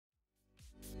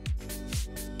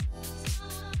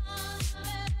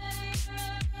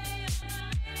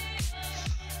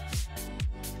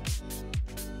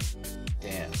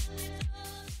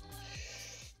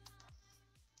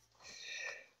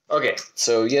Okay,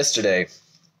 so yesterday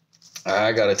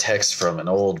I got a text from an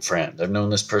old friend. I've known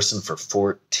this person for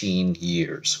 14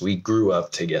 years. We grew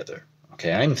up together.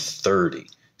 Okay, I'm 30.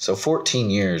 So 14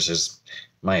 years is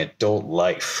my adult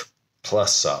life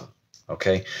plus some.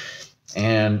 Okay,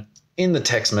 and in the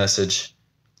text message,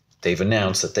 they've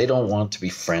announced that they don't want to be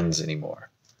friends anymore.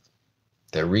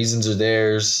 Their reasons are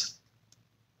theirs.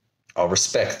 I'll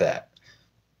respect that.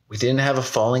 We didn't have a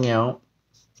falling out.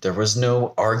 There was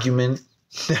no argument.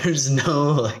 There's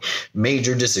no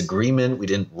major disagreement. We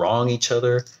didn't wrong each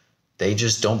other. They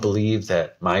just don't believe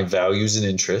that my values and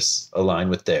interests align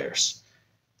with theirs.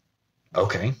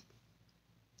 Okay.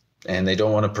 And they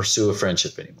don't want to pursue a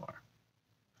friendship anymore.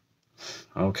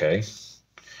 Okay.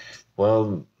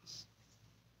 Well,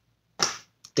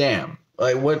 damn.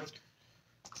 What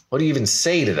do you even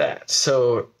say to that?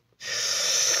 So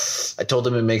I told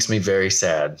him it makes me very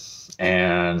sad,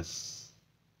 and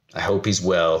I hope he's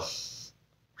well.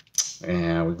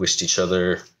 And we wished each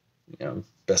other,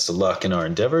 best of luck in our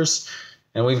endeavors,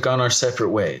 and we've gone our separate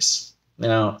ways.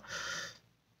 Now,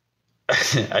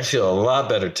 I feel a lot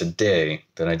better today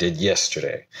than I did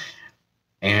yesterday.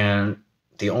 And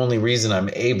the only reason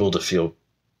I'm able to feel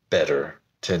better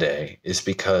today is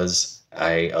because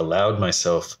I allowed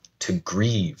myself to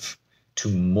grieve, to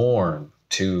mourn,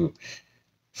 to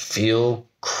feel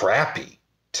crappy,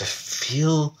 to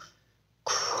feel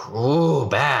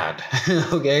bad.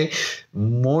 Okay?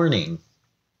 Mourning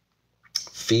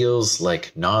feels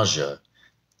like nausea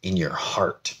in your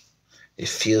heart. It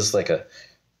feels like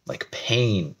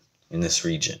pain in this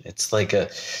region. It's like a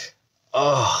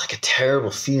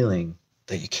terrible feeling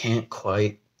that you can't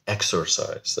quite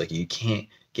exorcise, like you can't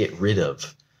get rid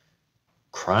of.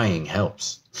 Crying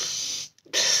helps.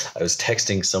 I was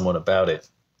texting someone about it,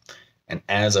 and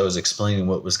as I was explaining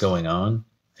what was going on,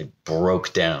 I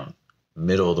broke down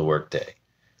middle of the workday.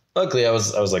 Luckily, I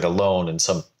was alone in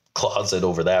some closet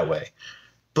over that way,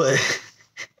 but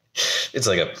it's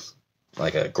like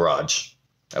a garage.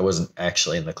 I wasn't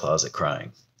actually in the closet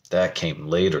crying. That came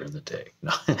later in the day.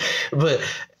 But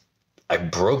I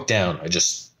broke down. I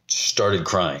just started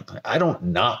crying. I don't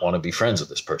not want to be friends with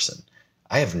this person.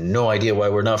 I have no idea why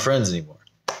we're not friends anymore.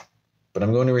 But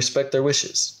I'm going to respect their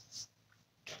wishes.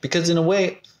 Because in a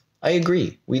way, I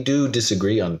agree. We do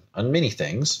disagree on many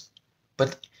things.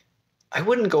 But I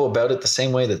wouldn't go about it the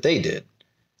same way that they did.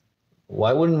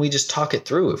 Why wouldn't we just talk it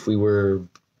through if we were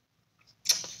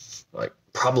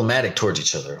problematic towards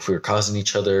each other, if we were causing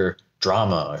each other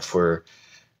drama, if we're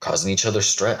causing each other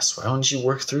stress? Why don't you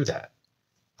work through that?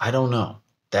 I don't know.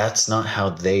 That's not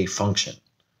how they function.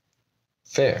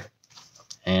 Fair.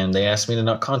 And they asked me to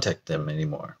not contact them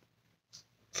anymore.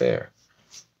 Fair.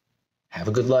 Have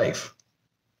a good life.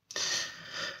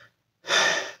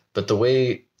 But the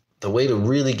way to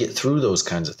really get through those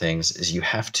kinds of things is you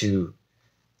have to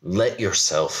let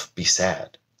yourself be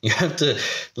sad. You have to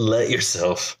let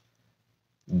yourself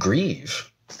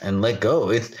grieve and let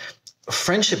go.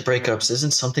 Friendship breakups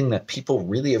isn't something that people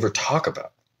really ever talk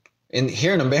about. And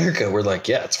here in America, we're like,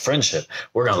 yeah, it's friendship.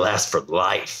 We're going to last for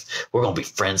life. We're going to be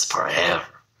friends forever.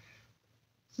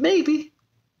 Maybe.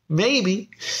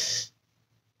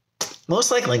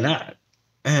 Most likely not.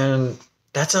 And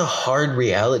that's a hard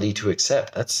reality to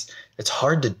accept. It's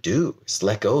hard to do. It's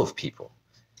let go of people.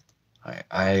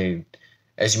 I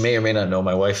as you may or may not know,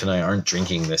 my wife and I aren't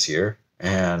drinking this year.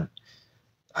 And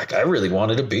I really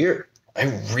wanted a beer. I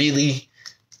really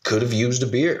could have used a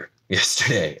beer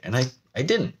yesterday. And I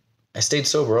didn't. I stayed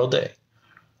sober all day.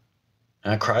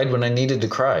 And I cried when I needed to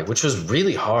cry, which was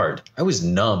really hard. I was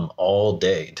numb all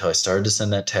day until I started to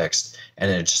send that text.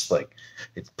 And it just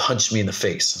it punched me in the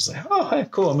face. I was like, oh, hey,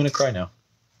 cool. I'm going to cry now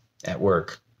at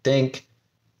work. Thank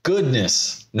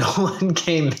goodness no one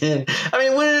came in. I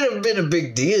mean, it wouldn't have been a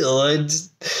big deal. I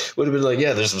just would have been like,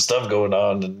 yeah, there's some stuff going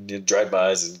on, and you dried my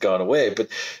eyes and gone away. But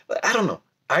I don't know.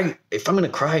 If I'm going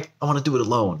to cry, I want to do it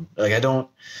alone.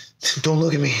 Don't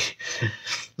look at me.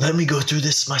 Let me go through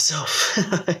this myself.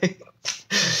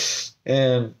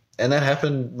 And that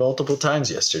happened multiple times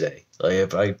yesterday.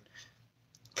 If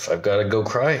I've got to go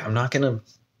cry, I'm not going to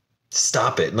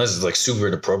stop it unless it's super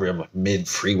inappropriate. I'm mid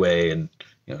freeway and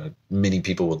many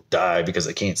people will die because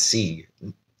they can't see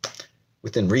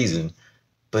within reason.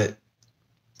 But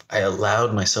I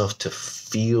allowed myself to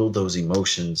feel those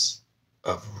emotions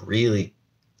of really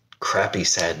crappy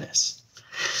sadness.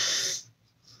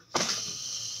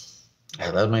 I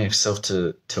allowed myself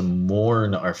to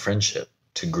mourn our friendship,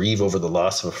 to grieve over the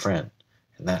loss of a friend.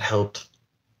 And that helped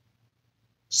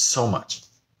so much.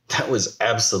 That was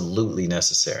absolutely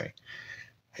necessary.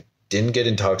 I didn't get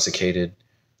intoxicated.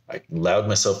 I allowed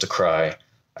myself to cry.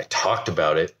 I talked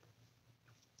about it.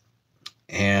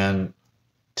 And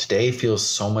today feels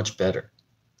so much better.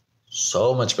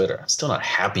 So much better. I'm still not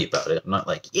happy about it. I'm not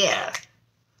like, yeah,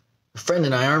 my friend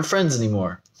and I aren't friends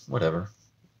anymore. Whatever.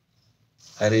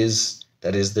 That is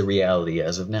the reality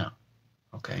as of now.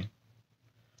 Okay.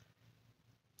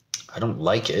 I don't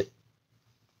like it,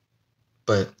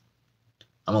 but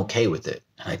I'm okay with it.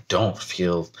 And I don't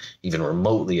feel even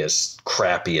remotely as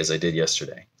crappy as I did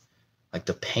yesterday. Like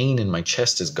the pain in my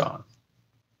chest is gone.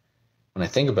 When I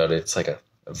think about it, it's like a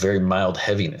very mild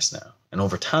heaviness now. And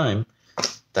over time,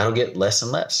 that'll get less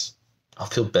and less. I'll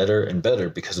feel better and better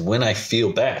because when I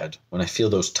feel bad, when I feel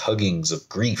those tuggings of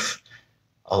grief,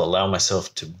 I'll allow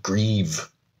myself to grieve.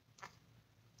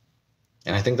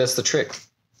 And I think that's the trick.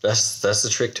 That's the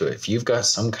trick to it. If you've got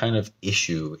some kind of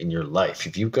issue in your life,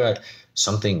 if you've got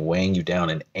something weighing you down,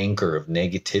 an anchor of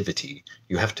negativity,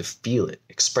 you have to feel it,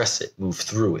 express it, move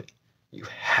through it. You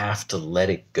have to let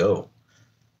it go.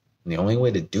 And the only way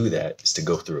to do that is to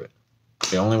go through it.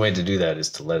 The only way to do that is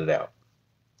to let it out.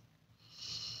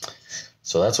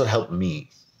 So that's what helped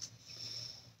me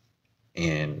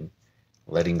in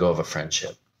letting go of a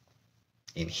friendship,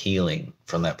 in healing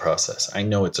from that process. I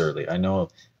know it's early. I know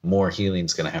more healing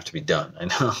is going to have to be done. I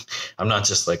know I'm not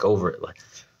just like over it, like,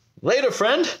 later,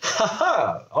 friend.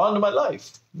 Ha on to my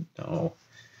life. No,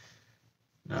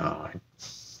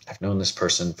 I've known this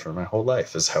person for my whole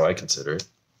life is how I consider it.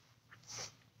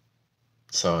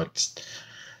 So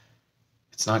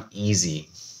it's not easy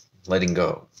letting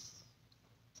go.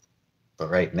 But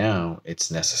right now,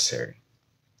 it's necessary.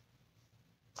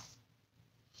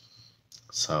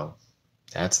 So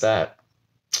that's that.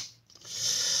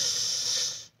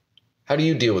 How do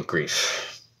you deal with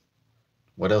grief?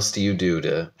 What else do you do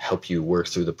to help you work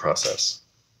through the process?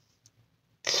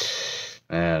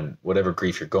 And whatever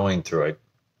grief you're going through,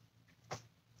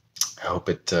 I hope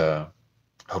it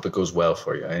goes well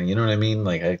for you. And you know what I mean?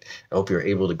 Like I hope you're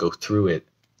able to go through it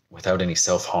without any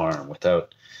self-harm,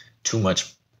 without too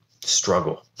much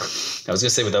struggle. I was going to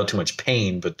say without too much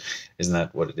pain, but isn't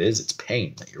that what it is? It's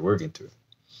pain that you're working through.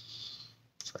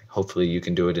 So hopefully you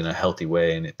can do it in a healthy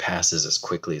way and it passes as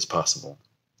quickly as possible.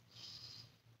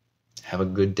 Have a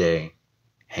good day.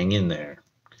 Hang in there.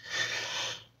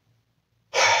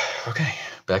 Okay,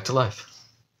 back to life.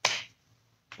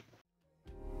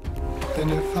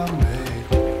 And if I may